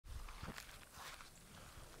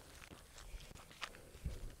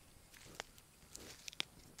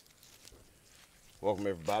Welcome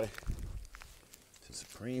everybody to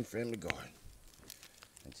Supreme Friendly Garden.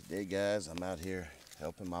 And today, guys, I'm out here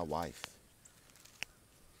helping my wife.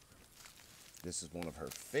 This is one of her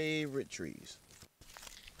favorite trees.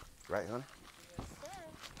 Right, honey? Yes,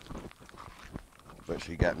 sir. But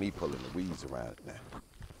she got me pulling the weeds around it now.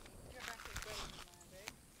 Your back is better than mine,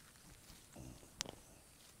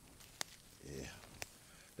 babe. Yeah.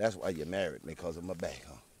 That's why you married me, because of my back,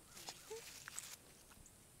 huh?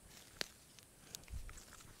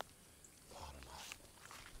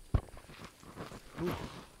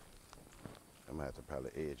 I'm gonna have to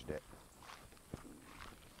probably edge that.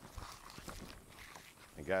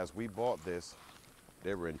 And guys, we bought this.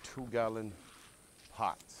 They were in 2-gallon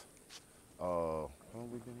pots. How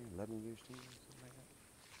long we been here? 11 years, 10 years,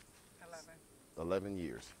 something like that? 11. 11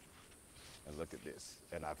 years. And look at this.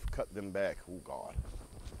 And I've cut them back, oh God,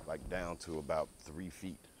 like down to about 3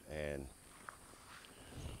 feet. And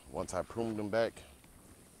once I pruned them back,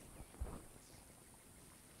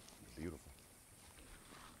 beautiful.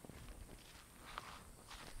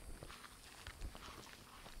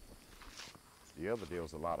 The other day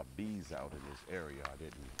was a lot of bees out in this area. I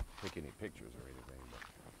didn't take any pictures or anything, but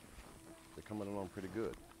they're coming along pretty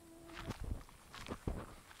good.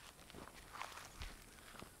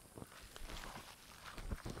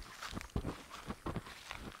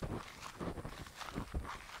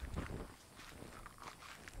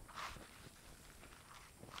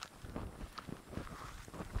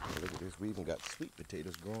 Look at this, we even got sweet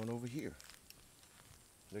potatoes growing over here.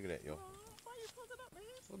 Look at that, yo. Why you pulled it up, babe?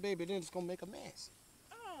 Well, baby, then it's gonna make a mess.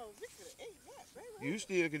 Oh, we could have ate that, baby. You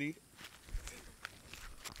still could eat it.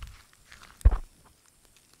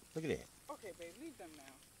 Look at that. Okay, babe, leave them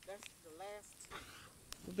now. That's the last two.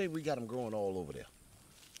 Well, baby, we got them growing all over there.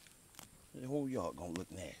 The whole yard gonna look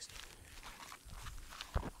nasty.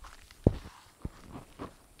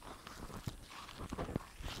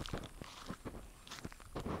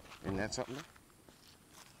 Isn't that something?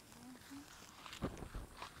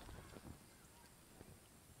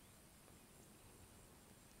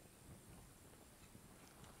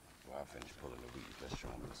 Well, I finished pulling the weeds. Let's show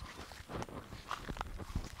them this one.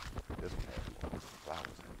 This one has more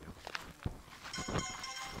flowers in it.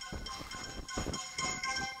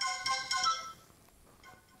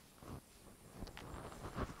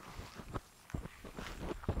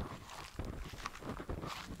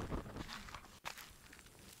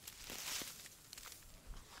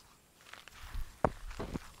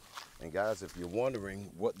 And guys, if you're wondering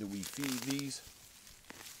what do we feed these,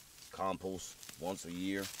 compost once a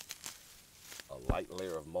year, a light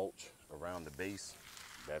layer of mulch around the base,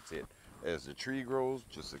 that's it. As the tree grows,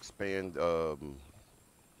 just expand,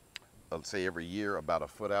 let's say every year about a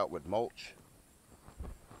foot out with mulch.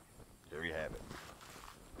 There you have it.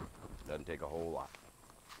 Doesn't take a whole lot.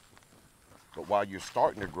 But while you're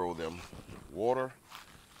starting to grow them, water.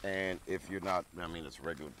 And if you're not, I mean, it's a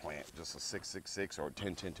regular plant, just a 666 or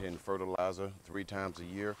 10-10-10 fertilizer 3 times a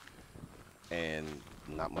year, and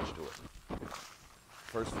not much to it.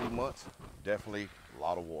 First few months, definitely a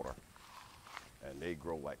lot of water, and they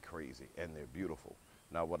grow like crazy, and they're beautiful.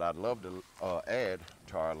 Now, what I'd love to add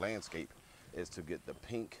to our landscape is to get the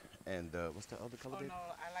pink and what's the other color? Oh, baby?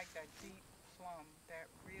 no, I like that deep plum, that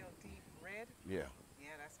real deep red. Yeah.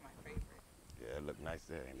 Yeah, that's my favorite. Yeah, it look nice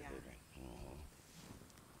there, ain't it, Yeah. baby?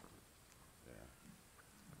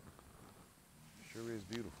 Sure is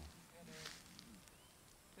beautiful. It is.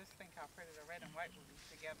 Just think how pretty the red and white will be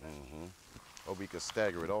together. Or we could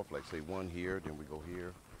stagger it off, like say one here, then we go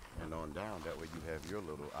here, and on down. That way you have your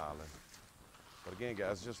little island. But again,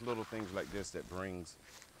 guys, just little things like this that brings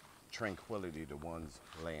tranquility to one's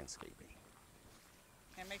landscaping.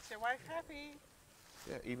 And makes your wife happy.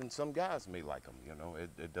 Yeah, even some guys may like them, you know.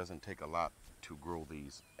 It doesn't take a lot to grow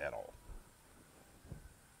these at all.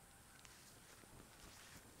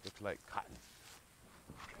 Looks like cotton.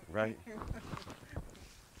 Right?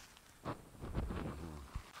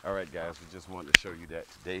 All right, guys, we just wanted to show you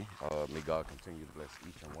that today. May God continue to bless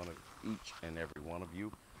each and every one of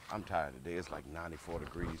you. I'm tired today. It's like 94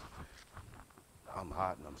 degrees. I'm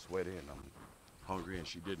hot and I'm sweaty and I'm hungry, and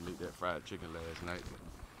she did make that fried chicken last night.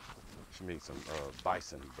 She made some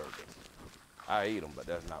bison burgers. I ate them, but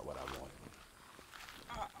that's not what I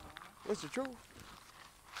wanted. It's the truth.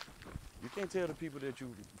 You can't tell the people that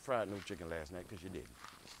you fried no chicken last night, because you didn't.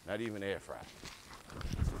 Not even air fried.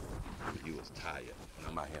 You was tired, and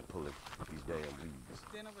I'm out here pulling these damn weeds.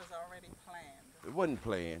 Dinner was already planned. It wasn't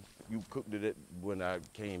planned. You cooked it when I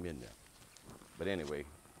came in there. But anyway,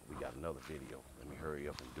 we got another video. Let me hurry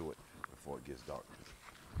up and do it before it gets dark.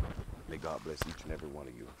 May God bless each and every one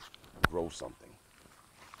of you. Grow something.